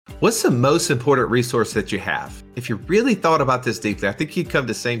What's the most important resource that you have? If you really thought about this deeply, I think you'd come to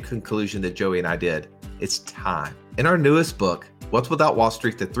the same conclusion that Joey and I did. It's time. In our newest book, What's Without Wall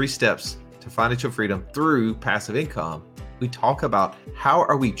Street, the 3 Steps to Financial Freedom Through Passive Income, we talk about how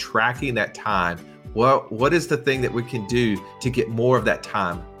are we tracking that time? What is the thing that we can do to get more of that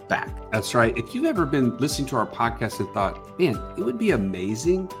time back? That's right. If you've ever been listening to our podcast and thought, man, it would be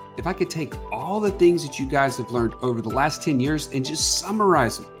amazing if I could take all the things that you guys have learned over the last 10 years and just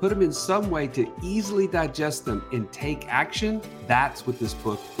summarize them, put them in some way to easily digest them and take action, that's what this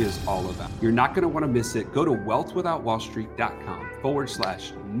book is all about. You're not going to want to miss it. Go to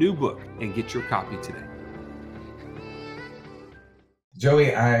wealthwithoutwallstreet.com/new book and get your copy today.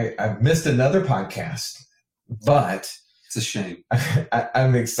 Joey, I've missed another podcast, but it's a shame.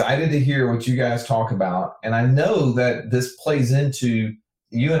 I'm excited to hear what you guys talk about. And I know that this plays into,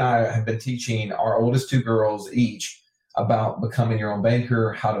 you and I have been teaching our oldest 2 girls each about becoming your own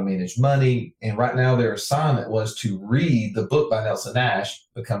banker, how to manage money. And right now their assignment was to read the book by Nelson Nash,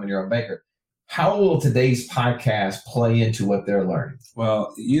 Becoming Your Own Banker. How will today's podcast play into what they're learning?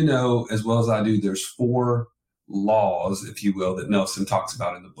 Well, you know, as well as I do, there's 4 laws, if you will, that Nelson talks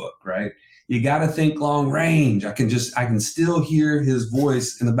about in the book, right? You got to think long range. I can still hear his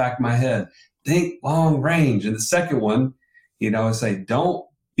voice in the back of my head. Think long range. And the second one, I say, don't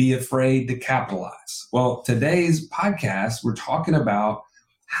be afraid to capitalize. Well, today's podcast, we're talking about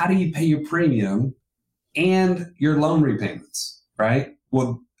how do you pay your premium and your loan repayments, right?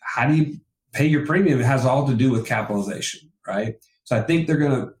 Well, how do you pay your premium? It has all to do with capitalization, right? So I think they're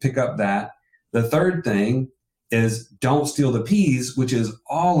going to pick up that. The third thing is don't steal the peas, which is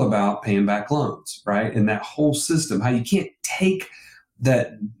all about paying back loans, right? And that whole system, how you can't take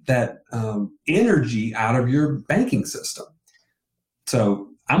that energy out of your banking system. So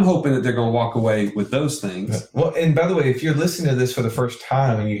I'm hoping that they're going to walk away with those things. Well, and by the way, if you're listening to this for the first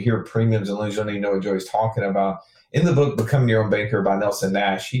time and you hear premiums and loans, you don't even know what Joey's talking about. In the book, Becoming Your Own Banker by Nelson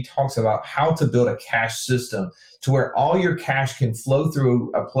Nash, he talks about how to build a cash system to where all your cash can flow through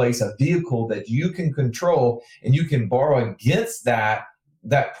a vehicle that you can control, and you can borrow against that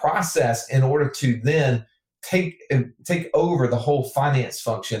process in order to then take over the whole finance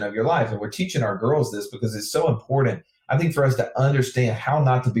function of your life. And we're teaching our girls this because it's so important, I think, for us to understand how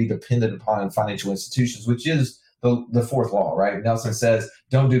not to be dependent upon financial institutions, which is the 4th law, right? Nelson says,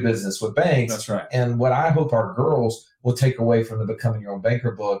 don't do business with banks. That's right. And what I hope our girls will take away from the Becoming Your Own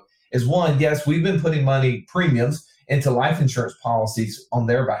Banker book is, one, yes, we've been putting money premiums into life insurance policies on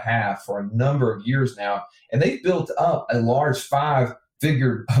their behalf for a number of years now. And they've built up a large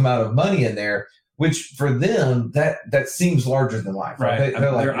 5-figure amount of money in there, which for them, that seems larger than life. Right.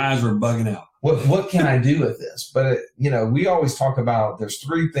 Their eyes were bugging out. What can I do with this? But, we always talk about there's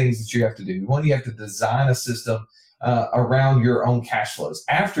 3 things that you have to do. One, you have to design a system around your own cash flows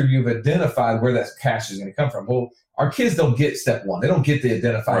after you've identified where that cash is going to come from. Well, our kids don't get step 1. They don't get to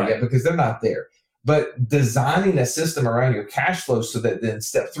identify yet because they're not there. But designing a system around your cash flows so that then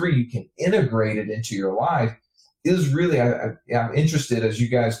step 3, you can integrate it into your life is really, I'm interested as you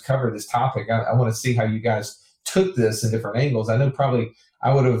guys cover this topic. I want to see how you guys took this in different angles. I know probably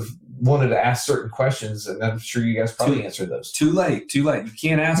I would have wanted to ask certain questions, and I'm sure you guys probably answered those. Too late. You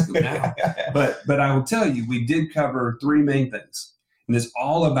can't ask them now. But I will tell you, we did cover 3 main things. And it's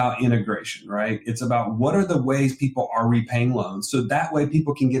all about integration, right? It's about what are the ways people are repaying loans. So that way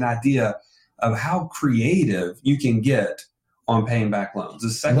people can get an idea of how creative you can get on paying back loans.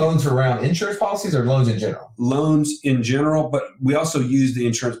 Loans around insurance policies or loans in general? Loans in general, but we also use the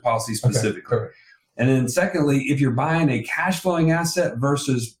insurance policy specifically. Okay, and then secondly, if you're buying a cash flowing asset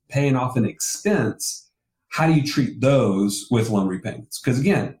versus paying off an expense, how do you treat those with loan repayments? Because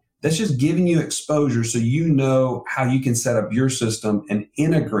again, that's just giving you exposure so you know how you can set up your system and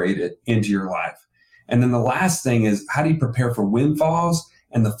integrate it into your life. And then the last thing is, how do you prepare for windfalls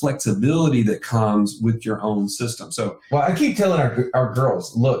and the flexibility that comes with your own system? So, well, I keep telling our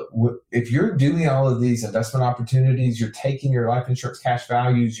girls, look, if you're doing all of these investment opportunities, you're taking your life insurance cash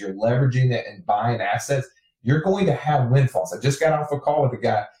values, you're leveraging it and buying assets, you're going to have windfalls. I just got off a call with a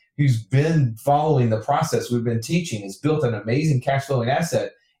guy who's been following the process we've been teaching. He's built an amazing cash flowing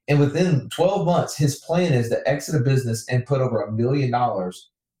asset. And within 12 months, his plan is to exit a business and put over $1 million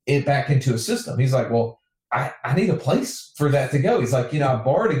back into a system. He's like, well, I need a place for that to go. He's like, I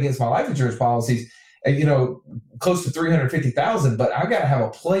borrowed against my life insurance policies, close to $350,000, but I got to have a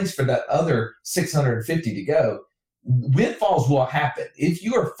place for that other $650 to go. Windfalls will happen. If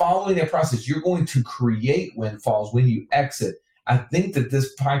you are following that process, you're going to create windfalls when you exit. I think that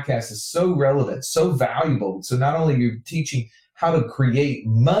this podcast is so relevant, so valuable. So not only are you teaching how to create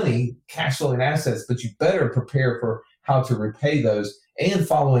money, cash flowing assets, but you better prepare for how how to repay those and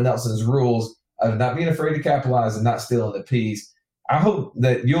following Nelson's rules of not being afraid to capitalize and not stealing the peas. I hope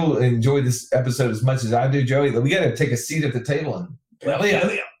that you'll enjoy this episode as much as I do, Joey. We got to take a seat at the table and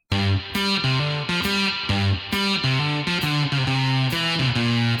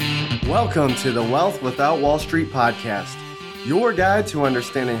Welcome to the Wealth Without Wall Street podcast, your guide to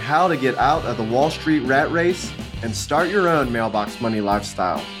understanding how to get out of the Wall Street rat race and start your own mailbox money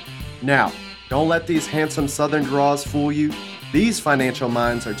lifestyle. Now, don't let these handsome Southern draws fool you. These financial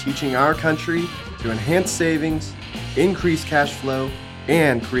minds are teaching our country to enhance savings, increase cash flow,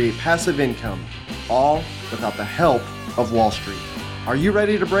 and create passive income, all without the help of Wall Street. Are you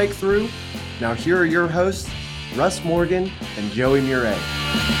ready to break through? Now here are your hosts, Russ Morgan and Joey Murray.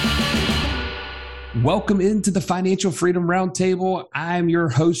 Welcome into the Financial Freedom Roundtable. I'm your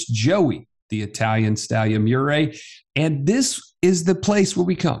host, Joey, the Italian Stallion Murray, and this is the place where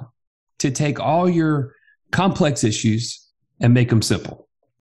we come to take all your complex issues and make them simple.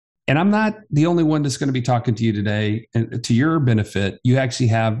 And I'm not the only one that's going to be talking to you today. And to your benefit, you actually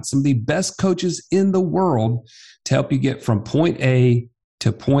have some of the best coaches in the world to help you get from point A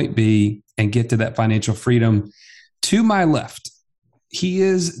to point B and get to that financial freedom. To my left, he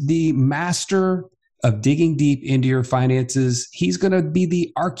is the master of digging deep into your finances. He's going to be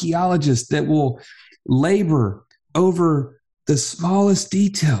the archaeologist that will labor over the smallest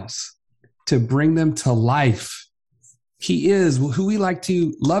details to bring them to life. He is who we like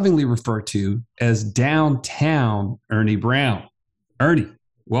to lovingly refer to as Downtown Ernie Brown. Ernie,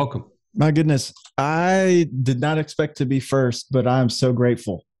 welcome. My goodness, I did not expect to be first, but I'm so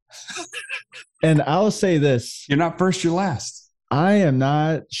grateful. And I'll say this. You're not first, you're last. I am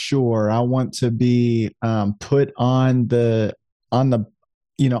not sure I want to be put on the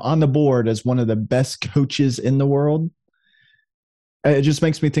board as one of the best coaches in the world. It just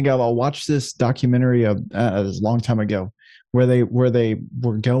makes me think of, I watched this documentary a long time ago where they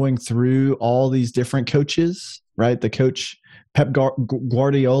were going through all these different coaches, right? The coach Pep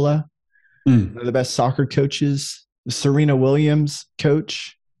Guardiola, one of the best soccer coaches, Serena Williams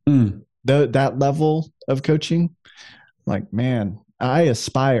coach, that level of coaching. Like, man, I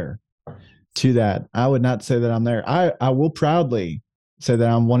aspire to that. I would not say that I'm there. I will proudly say that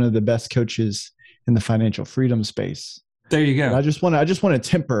I'm one of the best coaches in the financial freedom space. There you go. But I just want to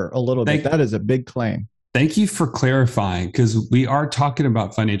temper a little bit. That is a big claim. Thank you for clarifying, because we are talking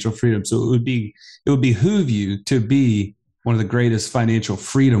about financial freedom. So it would behoove you to be one of the greatest financial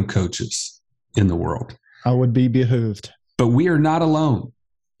freedom coaches in the world. I would be behooved. But we are not alone.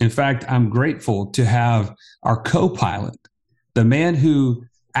 In fact, I'm grateful to have our co-pilot, the man who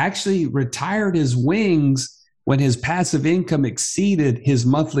actually retired his wings when his passive income exceeded his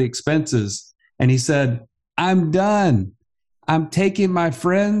monthly expenses. And he said, I'm done. I'm taking my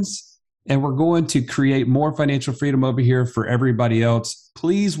friends and we're going to create more financial freedom over here for everybody else.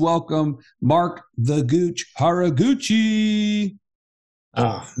 Please welcome Mark the Gooch Haraguchi.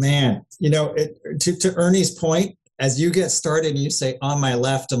 Oh, man. To Ernie's point, as you get started and you say on my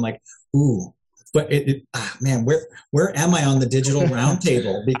left, I'm like, ooh, but man, where am I on the digital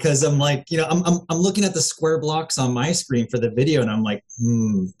roundtable? Because I'm like, I'm looking at the square blocks on my screen for the video, and I'm like,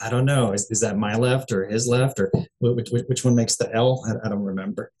 I don't know, is that my left or his left, or which one makes the L? I don't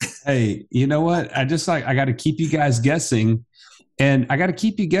remember. Hey, you know what? I got to keep you guys guessing, and I got to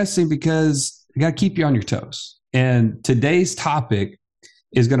keep you guessing because I got to keep you on your toes. And today's topic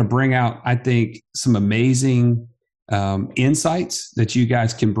is going to bring out, I think, some amazing insights that you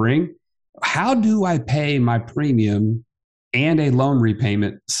guys can bring. How do I pay my premium and a loan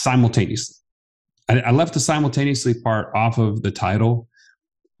repayment simultaneously? I left the simultaneously part off of the title,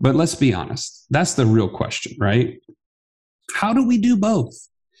 but let's be honest. That's the real question, right? How do we do both?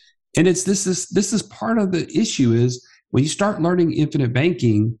 And this is part of the issue is when you start learning infinite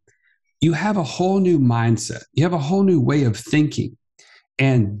banking, you have a whole new mindset. You have a whole new way of thinking.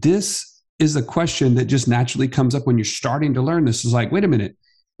 And this is the question that just naturally comes up when you're starting to learn this. Is like, wait a minute,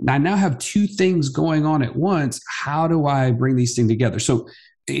 I now have two things going on at once. How do I bring these things together? So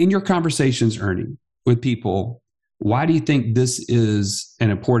in your conversations, Ernie, with people, why do you think this is an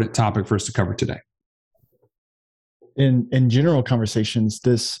important topic for us to cover today? In general conversations,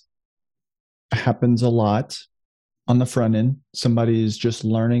 this happens a lot on the front end. Somebody is just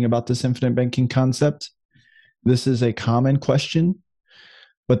learning about this infinite banking concept. This is a common question.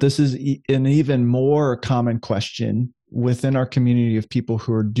 But this is an even more common question within our community of people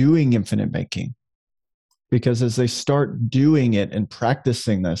who are doing infinite banking. Because as they start doing it and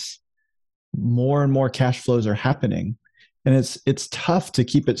practicing this, more and more cash flows are happening. And it's tough to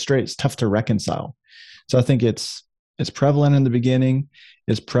keep it straight. It's tough to reconcile. So I think it's prevalent in the beginning,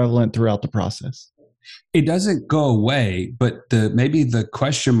 it's prevalent throughout the process. It doesn't go away, but maybe the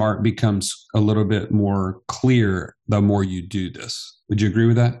question mark becomes a little bit more clear the more you do this. Would you agree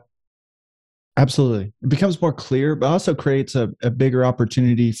with that? Absolutely. It becomes more clear, but also creates a bigger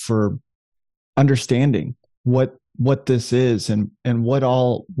opportunity for understanding what this is and what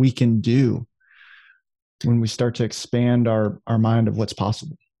all we can do when we start to expand our mind of what's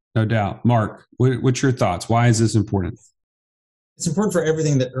possible. No doubt. Mark, what's your thoughts? Why is this important? It's important for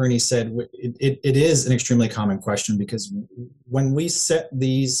everything that Ernie said. It is an extremely common question, because when we set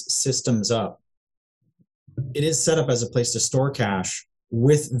these systems up, it is set up as a place to store cash,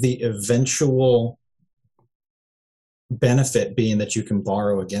 with the eventual benefit being that you can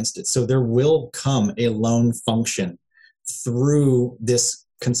borrow against it. So there will come a loan function through this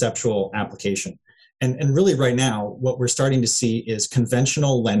conceptual application. And really right now, what we're starting to see is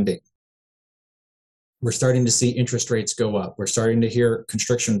conventional lending. We're starting to see interest rates go up. We're starting to hear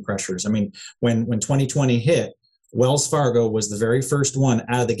constriction pressures. I mean, when 2020 hit, Wells Fargo was the very first one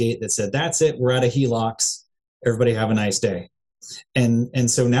out of the gate that said, that's it, we're out of HELOCs. Everybody have a nice day. And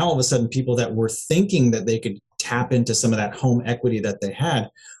so now all of a sudden, people that were thinking that they could tap into some of that home equity that they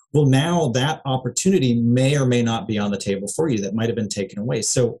had, well, now that opportunity may or may not be on the table for you. That might have been taken away.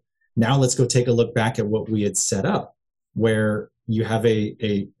 So now let's go take a look back at what we had set up, where you have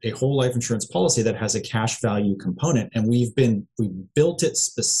a whole life insurance policy that has a cash value component. And we built it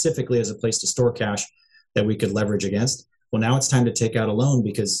specifically as a place to store cash that we could leverage against. Well, now it's time to take out a loan,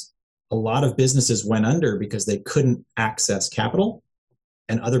 because a lot of businesses went under because they couldn't access capital,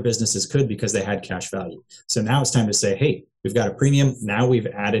 and other businesses could because they had cash value. So now it's time to say, hey, we've got a premium. Now we've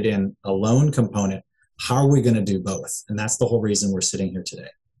added in a loan component. How are we going to do both? And that's the whole reason we're sitting here today.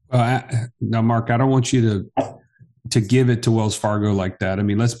 Now, Mark, I don't want you to give it to Wells Fargo like that. I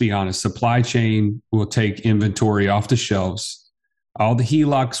mean, let's be honest. Supply chain will take inventory off the shelves. All the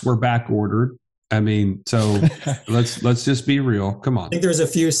HELOCs were back ordered. I mean, so let's just be real. Come on. I think there's a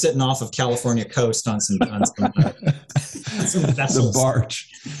few sitting off of California coast on some some vessels. The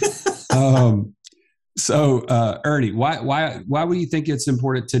barge. So Ernie, why would you think it's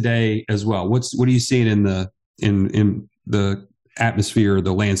important today as well? What are you seeing in the atmosphere,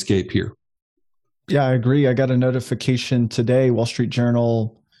 the landscape here? Yeah, I agree. I got a notification today, Wall Street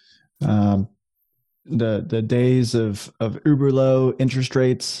Journal, the days of uber low interest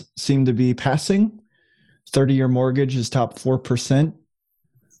rates seem to be passing. 30-year mortgage is top 4%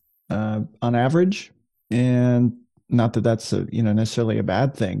 on average. And not that that's necessarily a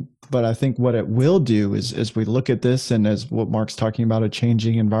bad thing, but I think what it will do is, as we look at this, and as what Mark's talking about, a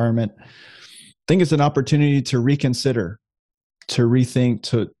changing environment, I think it's an opportunity to reconsider, to rethink,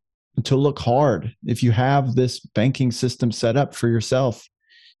 to look hard. If you have this banking system set up for yourself,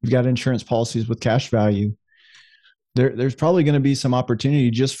 you've got insurance policies with cash value, there's probably going to be some opportunity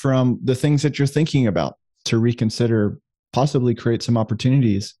just from the things that you're thinking about to reconsider, possibly create some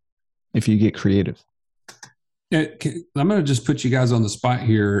opportunities if you get creative. I'm going to just put you guys on the spot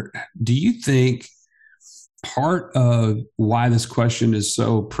here. Do you think part of why this question is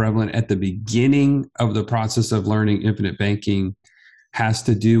so prevalent at the beginning of the process of learning infinite banking has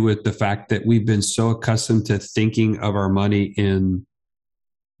to do with the fact that we've been so accustomed to thinking of our money in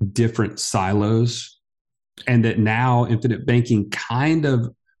different silos, and that now infinite banking kind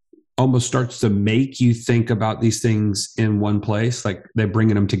of almost starts to make you think about these things in one place, like they're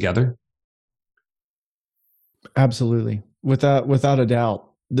bringing them together? Absolutely. Without a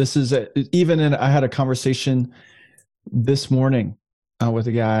doubt. This is I had a conversation this morning with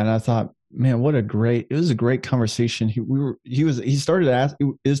a guy, and I thought, man, it was a great conversation. He started to ask,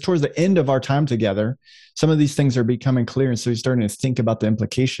 it was towards the end of our time together. Some of these things are becoming clear. And so he's starting to think about the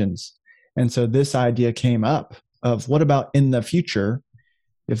implications. And so this idea came up of, what about in the future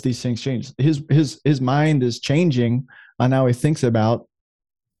if these things change? His mind is changing on how he thinks about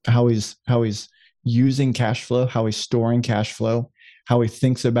how he's using cash flow, how he's storing cash flow, how he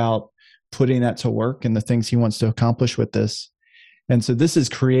thinks about putting that to work and the things he wants to accomplish with this. And so this is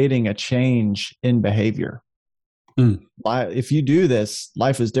creating a change in behavior. If you do this,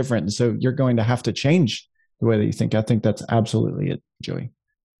 life is different. And so you're going to have to change the way that you think. I think that's absolutely it, Joey.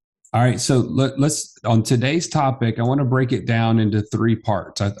 All right. So let's, on today's topic, I want to break it down into 3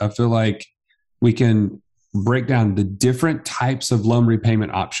 parts. I feel like we can break down the different types of loan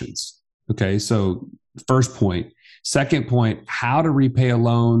repayment options. Okay. So first point. Second point, how to repay a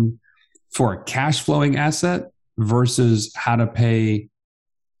loan for a cash flowing asset versus how to pay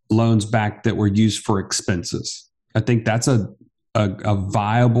loans back that were used for expenses. I think that's a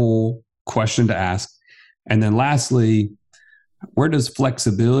viable question to ask. And then lastly, where does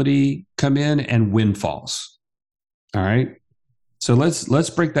flexibility come in and windfalls? All right. So let's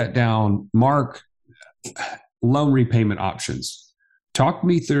break that down. Mark, loan repayment options. Talk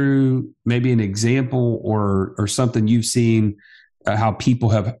me through maybe an example or something you've seen how people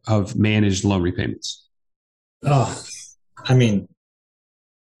have managed loan repayments. Oh, I mean,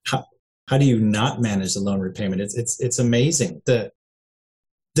 how do you not manage the loan repayment? It's amazing. The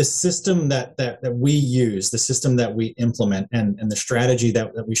system that we use, the system that we implement, and the strategy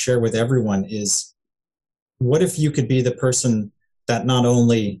that we share with everyone is, what if you could be the person that not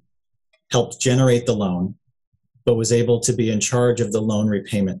only helped generate the loan, but was able to be in charge of the loan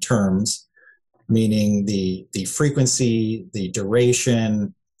repayment terms, meaning the frequency, the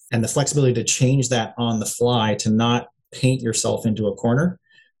duration, and the flexibility to change that on the fly to not paint yourself into a corner.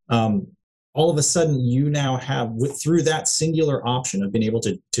 All of a sudden, you now have, through that singular option of being able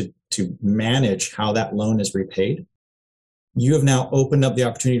to manage how that loan is repaid, you have now opened up the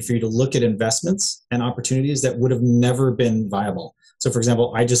opportunity for you to look at investments and opportunities that would have never been viable. So, for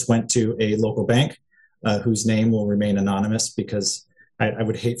example, I just went to a local bank whose name will remain anonymous because I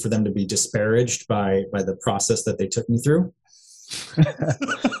would hate for them to be disparaged by the process that they took me through.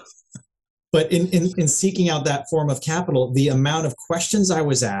 But in seeking out that form of capital, the amount of questions I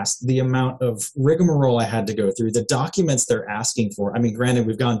was asked, the amount of rigmarole I had to go through, the documents they're asking for. I mean, granted,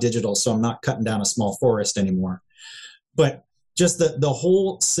 we've gone digital, so I'm not cutting down a small forest anymore. But just the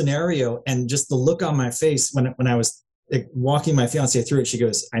whole scenario and just the look on my face when I was walking my fiance through it, she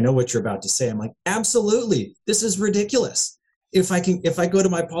goes, "I know what you're about to say." I'm like, absolutely. This is ridiculous. If I go to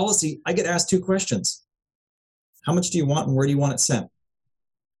my policy, I get asked 2 questions. How much do you want and where do you want it sent?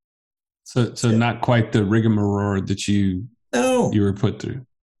 So not quite the rigmarole that you were put through.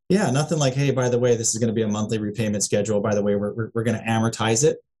 Yeah, nothing like, hey, by the way, this is going to be a monthly repayment schedule. By the way, we're going to amortize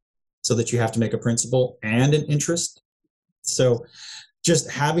it so that you have to make a principal and an interest. So just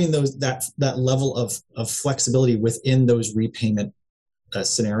having that level of flexibility within those repayment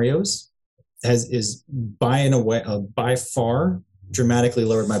scenarios is by far dramatically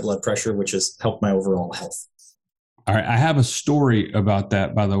lowered my blood pressure, which has helped my overall health. All right. I have a story about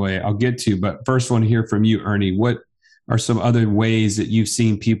that, by the way, I'll get to, but first I want to hear from you, Ernie. What are some other ways that you've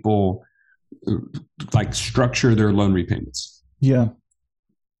seen people like structure their loan repayments? Yeah.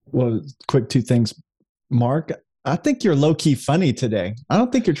 Well, quick 2 things. Mark, I think you're low-key funny today. I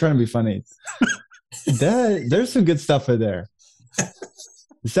don't think you're trying to be funny. There's some good stuff in there.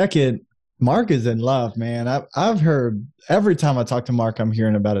 Second, Mark is in love, man. I've heard every time I talk to Mark, I'm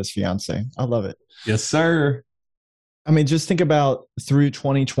hearing about his fiance. I love it. Yes, sir. I mean, just think about through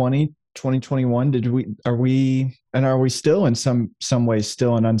 2020, 2021, are we still in some ways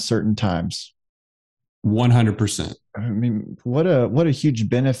still in uncertain times? 100%. I mean, what a huge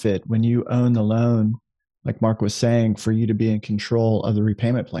benefit when you own the loan, like Mark was saying, for you to be in control of the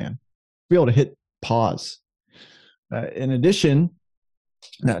repayment plan, be able to hit pause. In addition,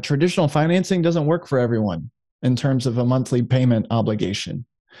 traditional financing doesn't work for everyone in terms of a monthly payment obligation.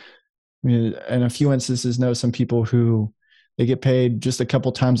 I mean, in a few instances, know some people who they get paid just a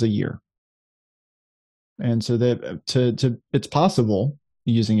couple times a year. And so that it's possible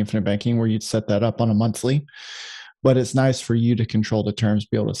using infinite banking where you'd set that up on a monthly, but it's nice for you to control the terms,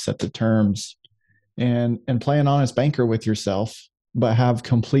 be able to set the terms and play an honest banker with yourself, but have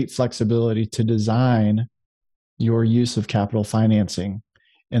complete flexibility to design your use of capital financing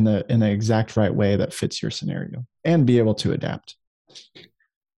in the exact right way that fits your scenario and be able to adapt.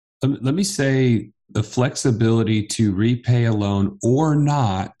 Let me say the flexibility to repay a loan or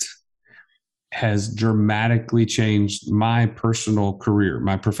not has dramatically changed my personal career,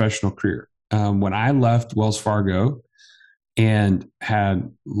 my professional career. When I left Wells Fargo and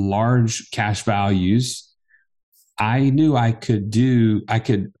had large cash values, I knew I could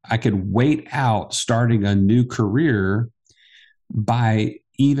wait out starting a new career by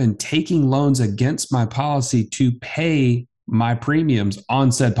even taking loans against my policy to pay my premiums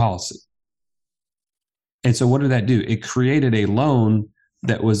on said policy. And so what did that do? It created a loan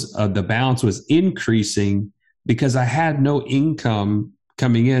that was the balance was increasing because I had no income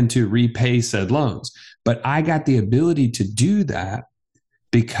coming in to repay said loans. But I got the ability to do that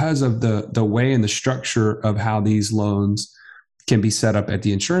because of the way and the structure of how these loans can be set up at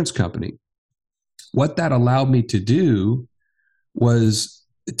the insurance company. What that allowed me to do was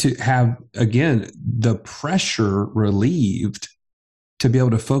to have, again, the pressure relieved to be able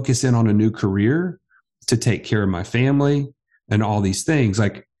to focus in on a new career, to take care of my family and all these things.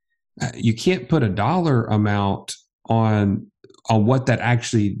 Like, you can't put a dollar amount on what that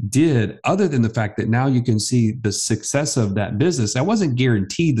actually did, other than the fact that now you can see the success of that business. I wasn't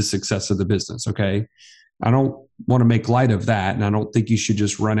guaranteed the success of the business. Okay. I don't want to make light of that. And I don't think you should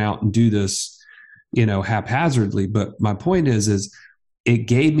just run out and do this, haphazardly. But my point is it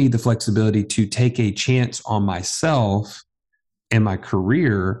gave me the flexibility to take a chance on myself and my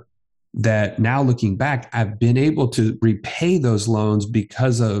career that now looking back, I've been able to repay those loans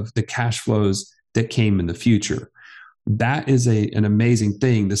because of the cash flows that came in the future. That is an amazing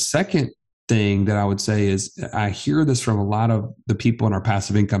thing. The second thing that I would say is I hear this from a lot of the people in our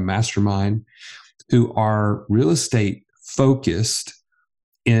passive income mastermind who are real estate focused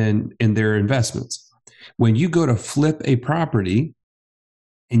in their investments. When you go to flip a property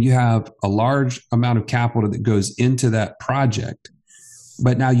and you have a large amount of capital that goes into that project,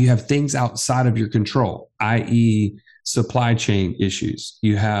 but now you have things outside of your control, i.e. supply chain issues.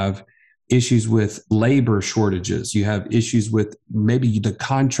 You have issues with labor shortages. You have issues with maybe the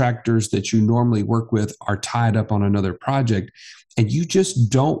contractors that you normally work with are tied up on another project, and you just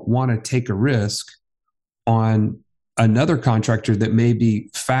don't want to take a risk on another contractor that may be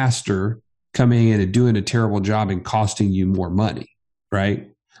faster coming in and doing a terrible job and costing you more money,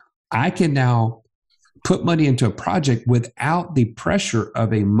 right? I can now put money into a project without the pressure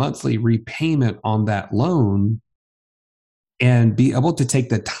of a monthly repayment on that loan and be able to take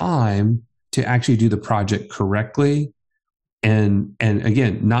the time to actually do the project correctly. And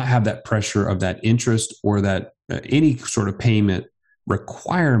again, not have that pressure of that interest or that any sort of payment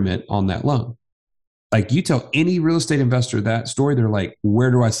requirement on that loan. Like you tell any real estate investor that story, they're like, where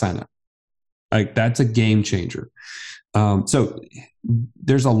do I sign up? Like that's a game changer. So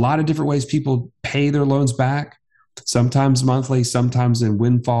there's a lot of different ways people pay their loans back, sometimes monthly, sometimes in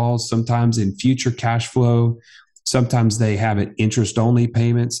windfalls, sometimes in future cash flow. Sometimes they have an interest-only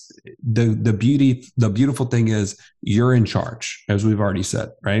payments. The beautiful thing is you're in charge, as we've already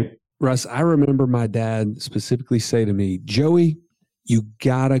said, right? Russ, I remember my dad specifically say to me, Joey, you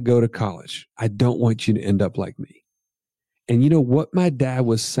gotta go to college. I don't want you to end up like me. And you know what my dad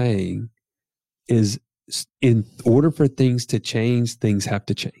was saying is, in order for things to change, things have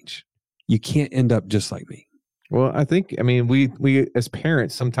to change. You can't end up just like me. Well, I think, we as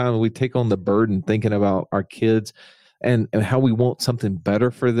parents, sometimes we take on the burden thinking about our kids and how we want something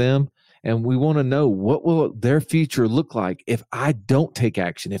better for them. And we want to know, what will their future look like if I don't take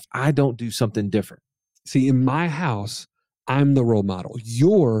action, if I don't do something different? See, in my house, I'm the role model.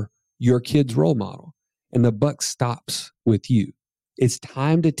 You're your kid's role model. And the buck stops with you. It's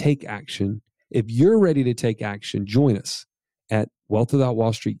time to take action. If you're ready to take action, join us at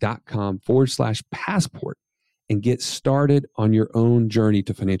wealthwithoutwallstreet.com/passport and get started on your own journey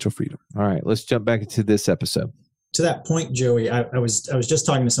to financial freedom. All right, let's jump back into this episode. To that point, Joey, I was just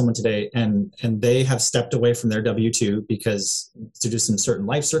talking to someone today, and they have stepped away from their W-2 because due to some certain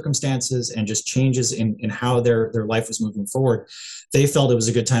life circumstances and just changes in how their life was moving forward, they felt it was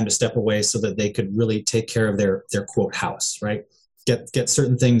a good time to step away so that they could really take care of their quote house, right? Get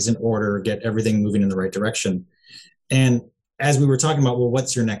certain things in order, get everything moving in the right direction. And as we were talking about, well,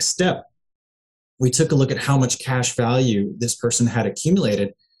 what's your next step? We took a look at how much cash value this person had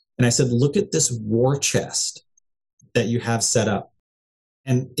accumulated. And I said, look at this war chest that you have set up.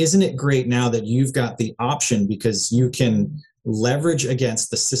 And isn't it great now that you've got the option, because you can leverage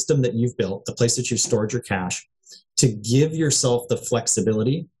against the system that you've built, the place that you've stored your cash, to give yourself the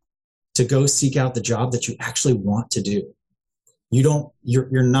flexibility to go seek out the job that you actually want to do.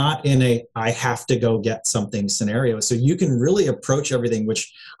 You're not in a I have to go get something scenario. So you can really approach everything, which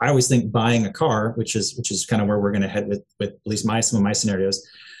I always think buying a car, which is kind of where we're going to head with at least some of my scenarios.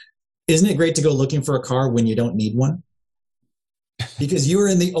 Isn't it great to go looking for a car when you don't need one? Because you are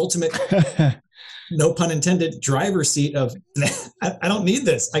in the ultimate, no pun intended, driver's seat of, I don't need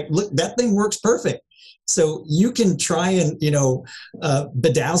this. Look, that thing works perfect. So you can try and,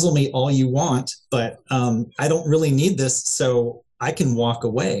 bedazzle me all you want, but I don't really need this, so I can walk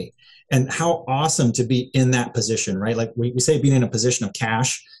away. And how awesome to be in that position, right? Like we say being in a position of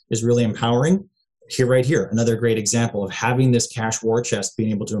cash is really empowering. Right here, another great example of having this cash war chest,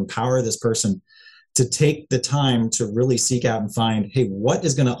 being able to empower this person to take the time to really seek out and find, hey, what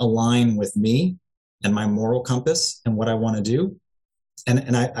is going to align with me and my moral compass and what I want to do?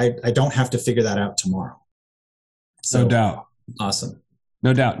 And I don't have to figure that out tomorrow. So, no doubt. Awesome.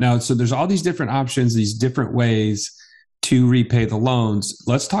 No doubt. Now, so there's all these different options, these different ways to repay the loans.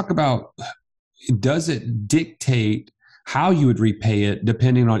 Let's talk about, does it dictate how you would repay it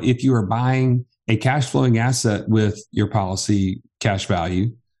depending on if you are buying a cash flowing asset with your policy cash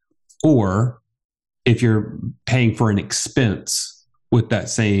value, or if you're paying for an expense with that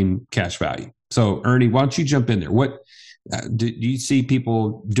same cash value? So Ernie, why don't you jump in there? What do you see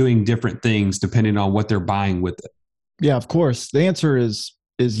people doing different things depending on what they're buying with it? Yeah, of course. The answer is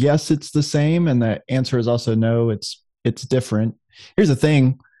yes, it's the same. And the answer is also no, it's different. Here's the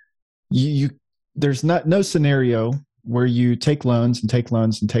thing. There's no scenario where you take loans and take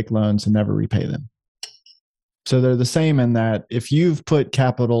loans and take loans and never repay them. So they're the same in that if you've put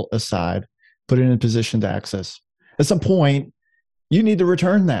capital aside, put it in a position to access, at some point, you need to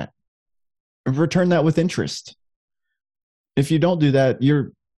return that with interest. If you don't do that,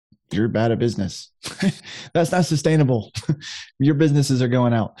 you're bad at business. That's not sustainable. Your businesses are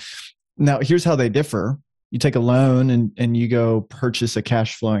going out. Now, here's how they differ. You take a loan and you go purchase a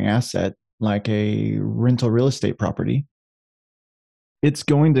cash flowing asset like a rental real estate property. It's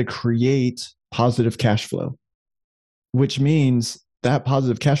going to create positive cash flow, which means that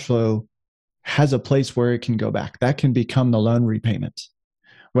positive cash flow has a place where it can go back. That can become the loan repayment.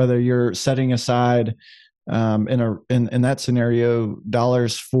 Whether you're setting aside in that scenario,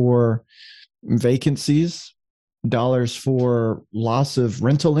 dollars for vacancies, dollars for loss of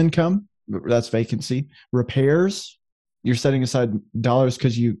rental income, that's vacancy, repairs, you're setting aside dollars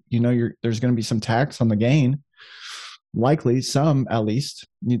because you know there's going to be some tax on the gain, likely some at least.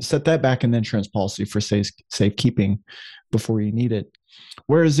 You set that back in the insurance policy for safekeeping before you need it.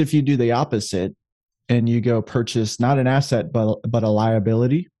 Whereas if you do the opposite and you go purchase not an asset but a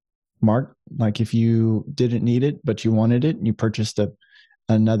liability, Mark, like if you didn't need it but you wanted it and you purchased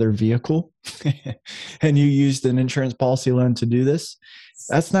another vehicle and you used an insurance policy loan to do this,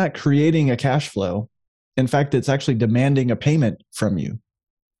 that's not creating a cash flow. In fact, it's actually demanding a payment from you.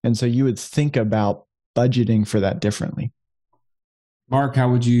 And so you would think about budgeting for that differently. Mark, how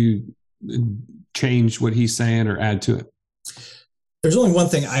would you change what he's saying or add to it? There's only one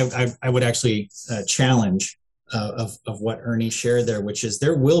thing I would actually challenge of what Ernie shared there, which is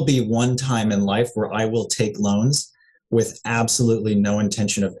there will be one time in life where I will take loans with absolutely no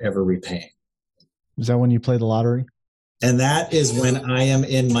intention of ever repaying. Is that when you play the lottery? And that is when I am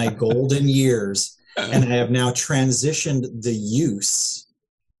in my golden years and I have now transitioned the use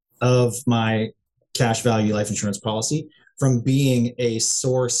of my cash value life insurance policy from being a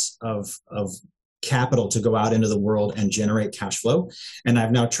source of capital to go out into the world and generate cash flow. And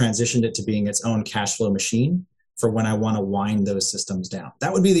I've now transitioned it to being its own cash flow machine for when I want to wind those systems down.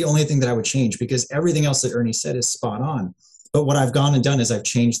 That would be the only thing that I would change, because everything else that Ernie said is spot on. But what I've gone and done is I've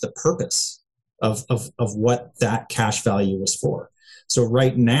changed the purpose of what that cash value was for. So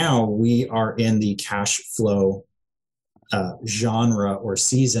right now we are in the cash flow genre or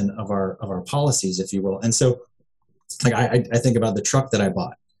season of our policies, if you will. And so like I think about the truck that I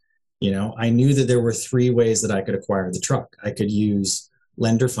bought. You know, I knew that there were three ways that I could acquire the truck. I could use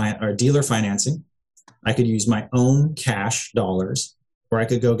dealer financing. I could use my own cash dollars, or I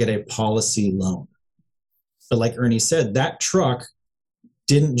could go get a policy loan. But like Ernie said, that truck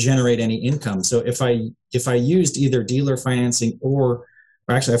didn't generate any income. So if I used either dealer financing or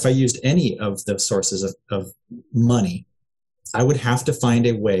actually if I used any of the sources of money, I would have to find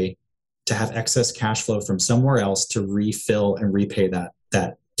a way to have excess cash flow from somewhere else to refill and repay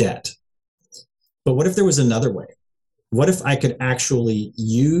that debt. But what if there was another way? What if I could actually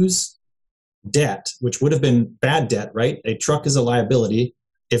use debt, which would have been bad debt, right? A truck is a liability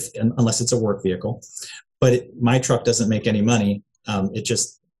unless it's a work vehicle, but my truck doesn't make any money. It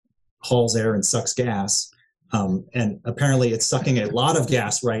just hauls air and sucks gas. And apparently it's sucking a lot of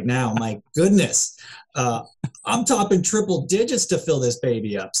gas right now. My goodness. I'm topping triple digits to fill this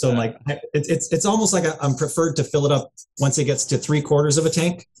baby up. So I'm like, it's almost like I'm preferred to fill it up once it gets to 3/4 of a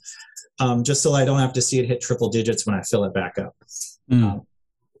tank, just so I don't have to see it hit triple digits when I fill it back up.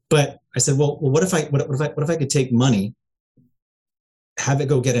 But I said, well, what if I could take money, have it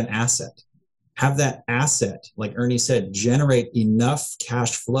go get an asset, have that asset, like Ernie said, generate enough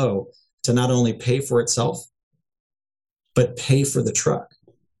cash flow to not only pay for itself, but pay for the truck.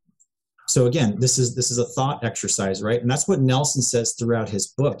 So again, this is a thought exercise, right? And that's what Nelson says throughout his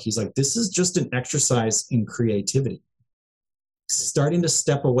book. He's like, this is just an exercise in creativity. Starting to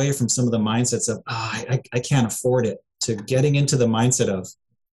step away from some of the mindsets of, I can't afford it, to getting into the mindset of,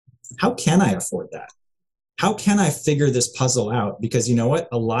 how can I afford that? How can I figure this puzzle out? Because you know what?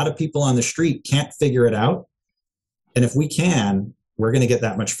 A lot of people on the street can't figure it out. And if we can, we're going to get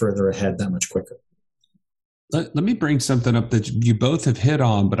that much further ahead, that much quicker. Let me bring something up that you both have hit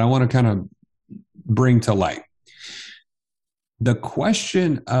on, but I want to kind of bring to light. The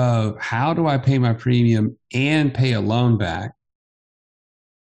question of how do I pay my premium and pay a loan back,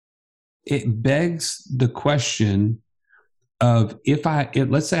 it begs the question of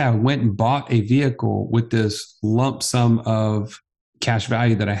let's say I went and bought a vehicle with this lump sum of cash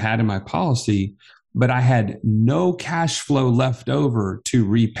value that I had in my policy, but I had no cash flow left over to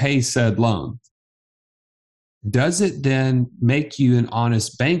repay said loan. Does it then make you an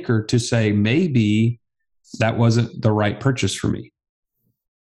honest banker to say, maybe that wasn't the right purchase for me?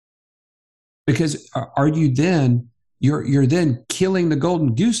 Because are you then you're then killing the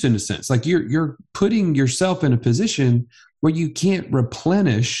golden goose in a sense. Like you're putting yourself in a position where you can't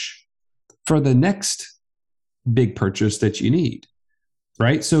replenish for the next big purchase that you need,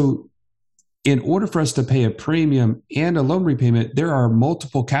 right? So in order for us to pay a premium and a loan repayment, there are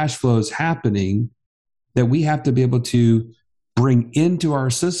multiple cash flows happening that we have to be able to bring into our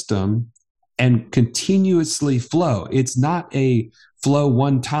system and continuously flow. It's not a flow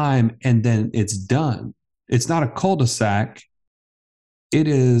one time and then it's done. It's not a cul-de-sac.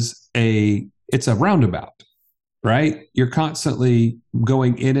 It's a roundabout, right? You're constantly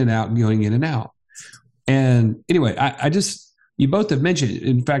going in and out and going in and out. And anyway, you both have mentioned,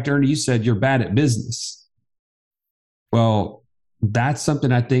 in fact, Ernie, you said you're bad at business. Well, that's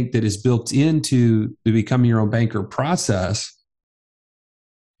something I think that is built into the becoming your own banker process,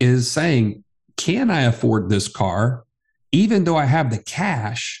 is saying, can I afford this car? Even though I have the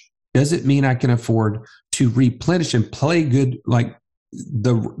cash, does it mean I can afford to replenish and play good, like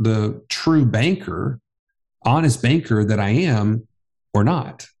the true banker, honest banker that I am, or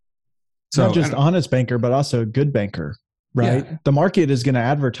not? So not just honest banker, but also a good banker, right? Yeah. The market is going to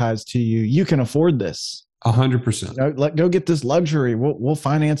advertise to you, you can afford this. 100%. Go get this luxury. We'll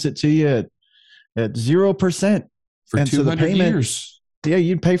finance it to you at 0%. For and 200 so the payment, years. Yeah,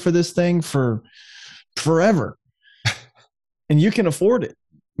 you'd pay for this thing for forever. And you can afford it.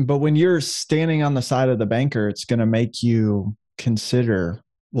 But when you're standing on the side of the banker, it's going to make you consider,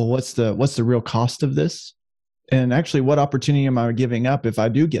 well, what's the real cost of this? And actually, what opportunity am I giving up if I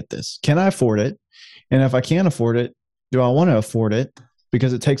do get this? Can I afford it? And if I can't afford it, do I want to afford it?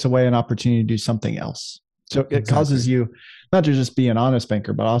 Because it takes away an opportunity to do something else. So it causes you not to just be an honest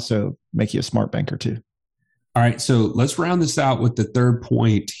banker, but also make you a smart banker too. All right. So let's round this out with the third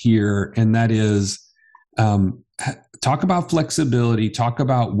point here. And that is, talk about flexibility, talk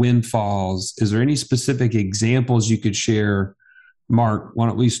about windfalls. Is there any specific examples you could share? Mark, why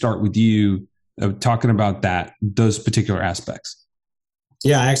don't we start with you of talking about those particular aspects?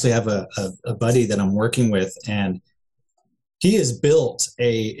 Yeah, I actually have a buddy that I'm working with, and he has built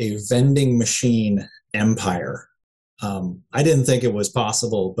a vending machine empire. I didn't think it was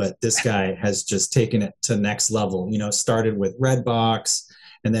possible, but this guy has just taken it to next level. Started with Redbox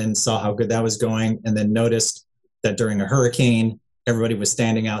and then saw how good that was going, and then noticed that during a hurricane, everybody was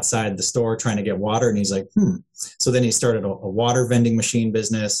standing outside the store trying to get water. And he's like, So then he started a water vending machine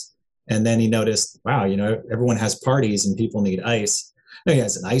business. And then he noticed, wow, everyone has parties and people need ice. He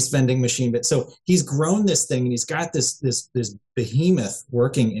has an ice vending machine. But so he's grown this thing, and he's got this behemoth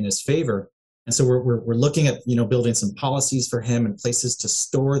working in his favor. And so we're looking at, building some policies for him and places to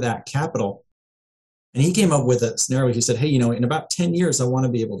store that capital. And he came up with a scenario. He said, hey, in about 10 years, I want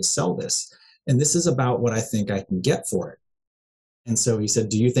to be able to sell this. And this is about what I think I can get for it. And so he said,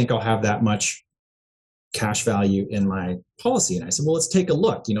 do you think I'll have that much cash value in my policy? And I said, well, let's take a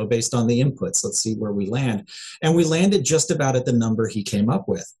look, based on the inputs. Let's see where we land. And we landed just about at the number he came up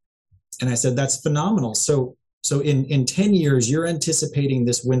with. And I said, that's phenomenal. So in 10 years, you're anticipating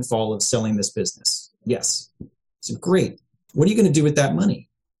this windfall of selling this business. Yes. I said, great. What are you going to do with that money?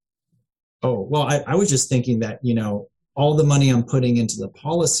 Oh, well, I was just thinking that, all the money I'm putting into the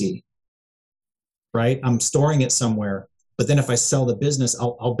policy, right? I'm storing it somewhere. But then if I sell the business,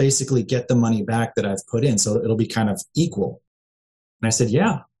 I'll basically get the money back that I've put in. So it'll be kind of equal. And I said,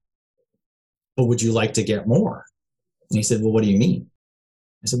 yeah. But would you like to get more? And he said, well, what do you mean?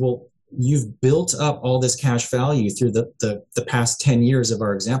 I said, well, you've built up all this cash value through the past 10 years of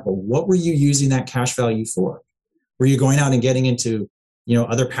our example. What were you using that cash value for? Were you going out and getting into,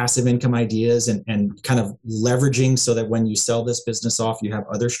 other passive income ideas and kind of leveraging so that when you sell this business off, you have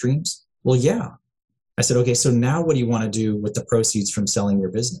other streams? Well, yeah. I said, okay, so now what do you want to do with the proceeds from selling your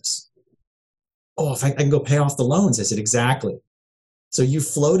business? Oh, if I can go pay off the loans. I said, exactly. So you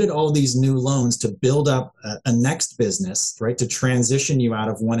floated all these new loans to build up a next business, right? To transition you out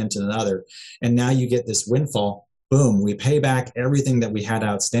of one into another. And now you get this windfall. Boom, we pay back everything that we had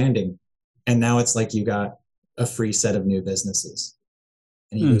outstanding. And now it's like you got a free set of new businesses.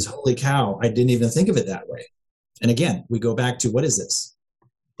 And he goes, holy cow, I didn't even think of it that way. And again, we go back to, what is this?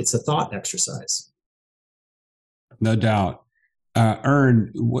 It's a thought exercise. No doubt.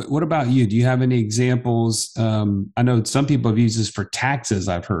 Ern, what about you? Do you have any examples? I know some people have used this for taxes,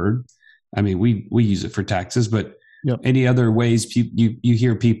 I've heard. I mean, we use it for taxes, but any other ways you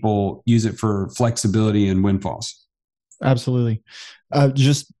hear people use it for flexibility and windfalls? Absolutely.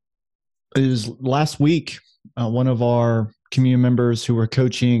 It was last week, one of our community members who were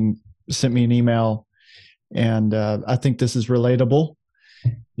coaching sent me an email, and I think this is relatable.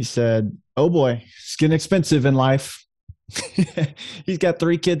 He said, oh boy, it's getting expensive in life. He's got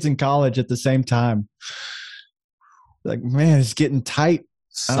 3 kids in college at the same time. Like, man, it's getting tight.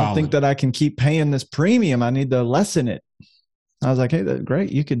 I don't think that I can keep paying this premium. I need to lessen it. I was like, hey, that's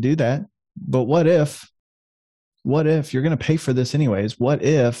great. You could do that. But what if you're going to pay for this anyways? What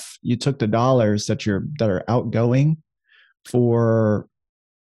if you took the dollars that are outgoing for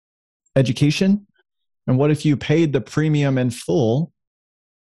education? And what if you paid the premium in full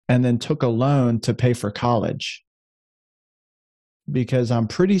and then took a loan to pay for college? Because I'm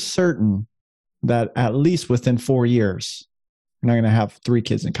pretty certain that at least within 4 years, you're not going to have 3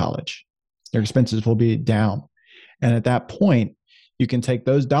 kids in college. Your expenses will be down. And at that point, you can take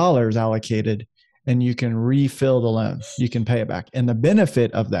those dollars allocated and you can refill the loan. You can pay it back. And the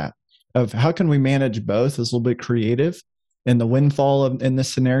benefit of that, of how can we manage both, is a little bit creative. And the windfall in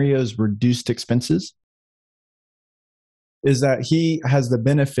this scenario is reduced expenses. Is that he has the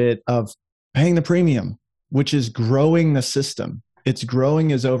benefit of paying the premium, which is growing the system. It's growing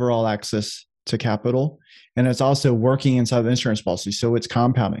his overall access to capital. And it's also working inside the insurance policy. So it's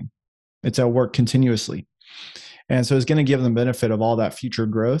compounding. It's at work continuously. And so it's going to give them the benefit of all that future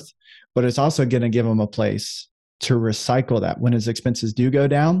growth, but it's also going to give him a place to recycle that. When his expenses do go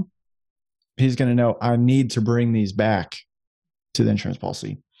down, he's going to know, I need to bring these back to the insurance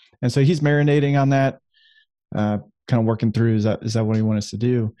policy. And so he's marinating on that, kind of working through, is that what he wants us to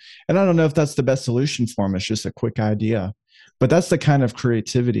do? And I don't know if that's the best solution for him. It's just a quick idea, but that's the kind of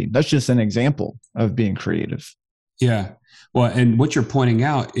creativity. That's just an example of being creative. Yeah. Well, and what you're pointing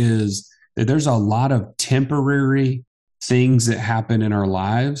out is that there's a lot of temporary things that happen in our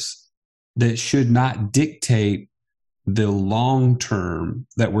lives that should not dictate the long term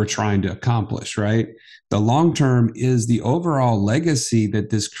that we're trying to accomplish, right? The long term is the overall legacy that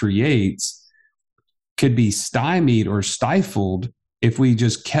this creates could be stymied or stifled if we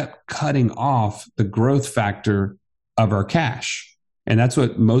just kept cutting off the growth factor of our cash. And that's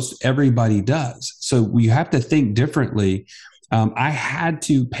what most everybody does. So we have to think differently. I had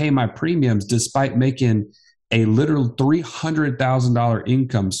to pay my premiums despite making a literal $300,000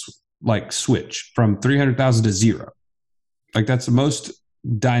 income switch from 300,000 to zero. Like that's the most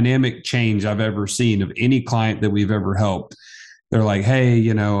dynamic change I've ever seen of any client that we've ever helped. They're like,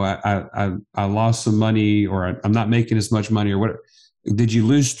 hey, I lost some money, or I'm not making as much money, or whatever. Did you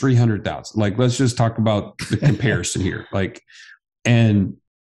lose 300,000? Like, let's just talk about the comparison here. Like, and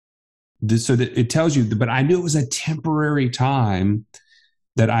so that it tells you, but I knew it was a temporary time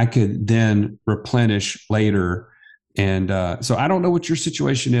that I could then replenish later. And so I don't know what your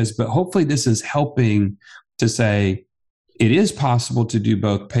situation is, but hopefully this is helping to say it is possible to do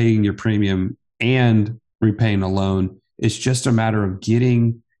both, paying your premium and repaying a loan. It's just a matter of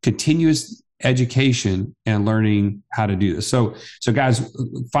getting continuous education and learning how to do this. So guys,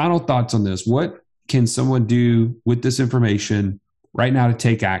 final thoughts on this. What can someone do with this information right now to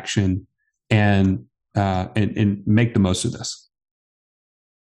take action and make the most of this?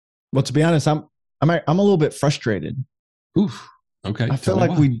 Well, to be honest, I'm a little bit frustrated. Oof. Okay. I feel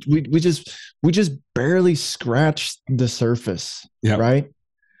like we just barely scratched the surface. Yep. Right.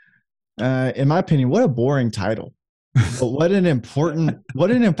 In my opinion, what a boring title, but what an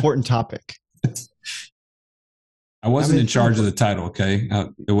important topic. I wasn't in charge of the title. Okay.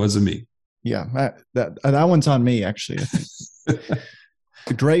 It wasn't me. Yeah. That one's on me, actually. I think.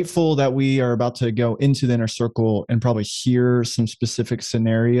 Grateful that we are about to go into the inner circle and probably hear some specific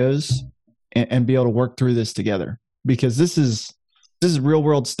scenarios and be able to work through this together, because this is real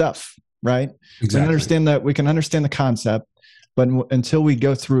world stuff, right? Exactly. We can understand the concept, but until we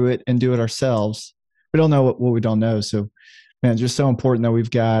go through it and do it ourselves, we don't know what we don't know. So, man, it's just so important that we've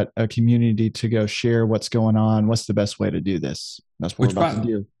got a community to go share what's going on. What's the best way to do this? That's what we're about to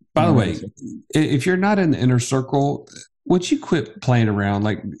do. By the way, if you're not in the inner circle, would you quit playing around?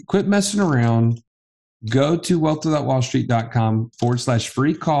 Like, quit messing around. Go to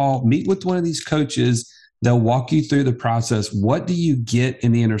wealthwithoutwallstreet.com/free call. Meet with one of these coaches. They'll walk you through the process. What do you get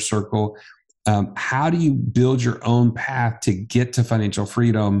in the inner circle? How do you build your own path to get to financial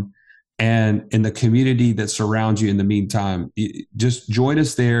freedom, and in the community that surrounds you in the meantime? Just join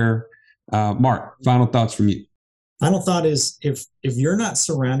us there. Mark, final thoughts from you. Final thought is, if you're not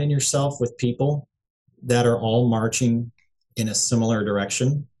surrounding yourself with people that are all marching in a similar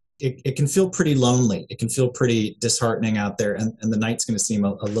direction, it can feel pretty lonely. It can feel pretty disheartening out there, and the night's going to seem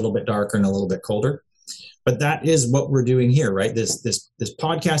a little bit darker and a little bit colder. But that is what we're doing here, right? This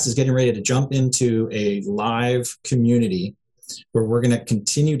podcast is getting ready to jump into a live community where we're going to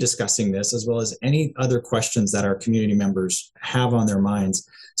continue discussing this, as well as any other questions that our community members have on their minds,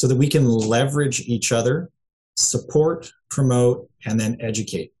 so that we can leverage each other, support, promote, and then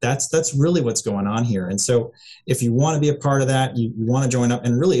educate. That's really what's going on here. And so if you want to be a part of that, you want to join up,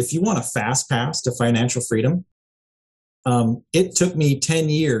 and really, if you want a fast pass to financial freedom, It took me 10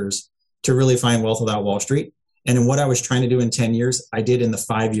 years to really find wealth without Wall Street. And in what I was trying to do in 10 years, I did in the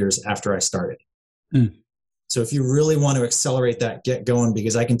 5 years after I started. So if you really want to accelerate that, get going,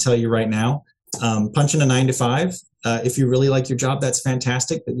 because I can tell you right now, punching a 9 to 5, if you really like your job, that's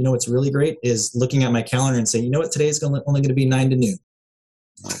fantastic. But you know what's really great is looking at my calendar and saying, you know what, today is only going to be 9 to noon.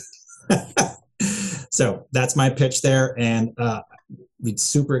 So that's my pitch there. And we're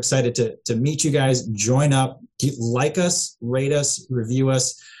super excited to meet you guys. Join up, like us, rate us, review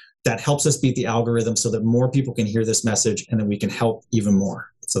us. That helps us beat the algorithm so that more people can hear this message and then we can help even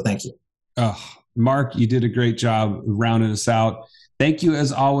more. So thank you. Oh, Mark, you did a great job rounding us out. Thank you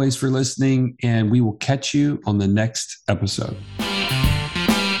as always for listening, and we will catch you on the next episode.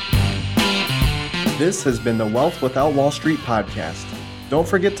 This has been the Wealth Without Wall Street podcast. Don't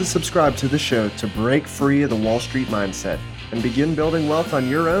forget to subscribe to the show to break free of the Wall Street mindset and begin building wealth on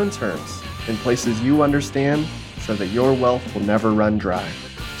your own terms in places you understand so that your wealth will never run dry.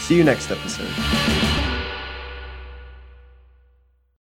 See you next episode.